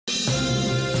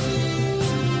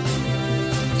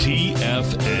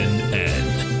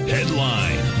TFNN.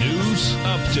 Headline News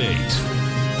Update.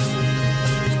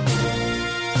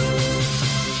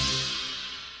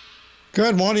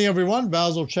 Good morning, everyone.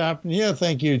 Basil, Chapman here.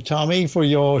 Thank you, Tommy, for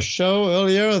your show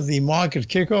earlier, the market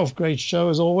kickoff. Great show,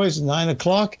 as always, 9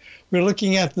 o'clock. We're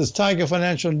looking at this Tiger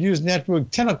Financial News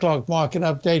Network 10 o'clock market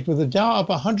update with the Dow up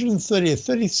 130 at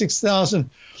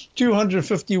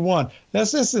 36,251.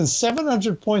 That's less than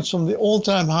 700 points from the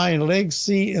all-time high in leg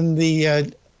C in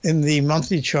the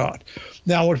monthly chart.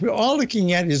 Now, what we are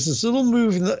looking at is this little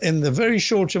move in the very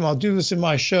short term. I'll do this in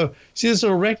my show. See this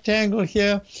little rectangle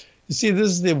here? You see, this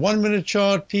is the 1 minute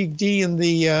chart, peak D in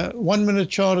the 1 minute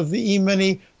chart of the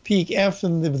E-mini, peak F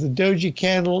in the doji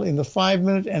candle in the 5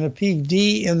 minute, and a peak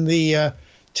D in the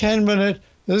 10 minute.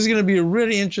 This is going to be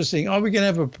really interesting. Are we going to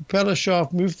have a propeller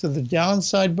shaft move to the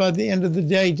downside by the end of the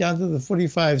day, down to the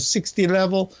 45.60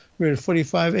 level? We're at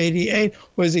 45.88.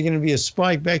 Or is it going to be a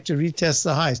spike back to retest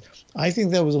the highs? I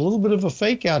think that was a little bit of a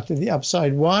fake out to the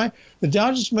upside. Why? The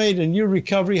Dow just made a new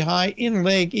recovery high in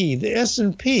leg E. The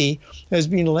S&P has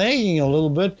been lagging a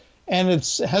little bit, and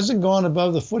it hasn't gone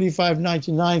above the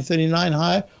 45.99.39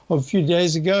 high of a few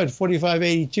days ago at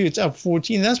 45.82. It's up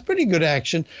 14. That's pretty good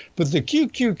action. But the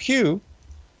QQQ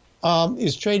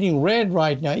is trading red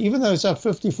right now, even though it's up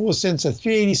 54 cents at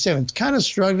 387. It's kind of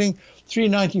struggling.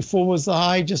 394 was the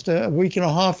high just a week and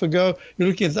a half ago. You're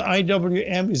looking at the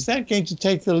IWM. Is that going to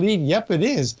take the lead? Yep, it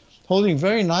is. Holding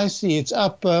very nicely. It's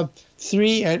up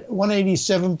 3 at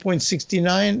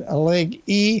 187.69, a leg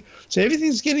E. So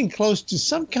everything's getting close to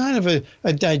some kind of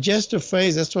a digestive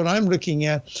phase. That's what I'm looking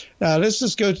at. Now, let's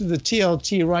just go to the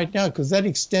TLT right now, because that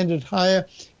extended higher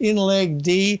in leg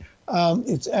D.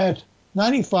 It's at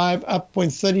 95, up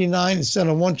 0.39 instead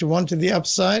of 1-to-1 to the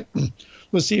upside.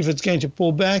 We'll see if it's going to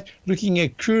pull back. Looking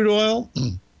at crude oil.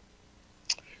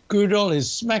 Crude oil is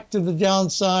smacked to the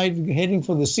downside, heading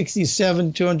for the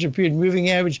 67 200 period moving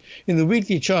average in the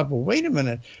weekly chart. But wait a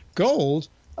minute. Gold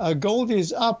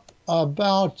is up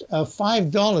about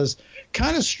 $5,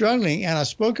 kind of struggling. And I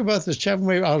spoke about this Chapman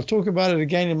wave. I'll talk about it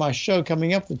again in my show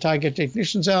coming up, the Tiger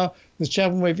Technicians Hour. This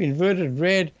Chapman wave inverted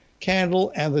red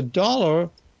candle, and the dollar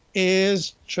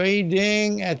is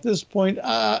trading at this point.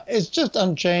 It's just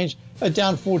unchanged,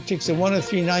 down 4 ticks at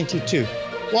 103.92.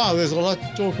 Wow, there's a lot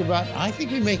to talk about. I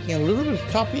think we're making a little bit of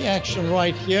toppy action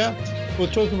right here. We'll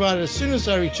talk about it as soon as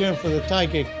I return for the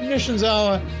Tiger Technicians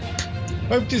Hour.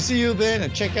 Hope to see you then,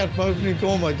 and check out my opening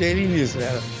call, my daily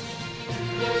newsletter.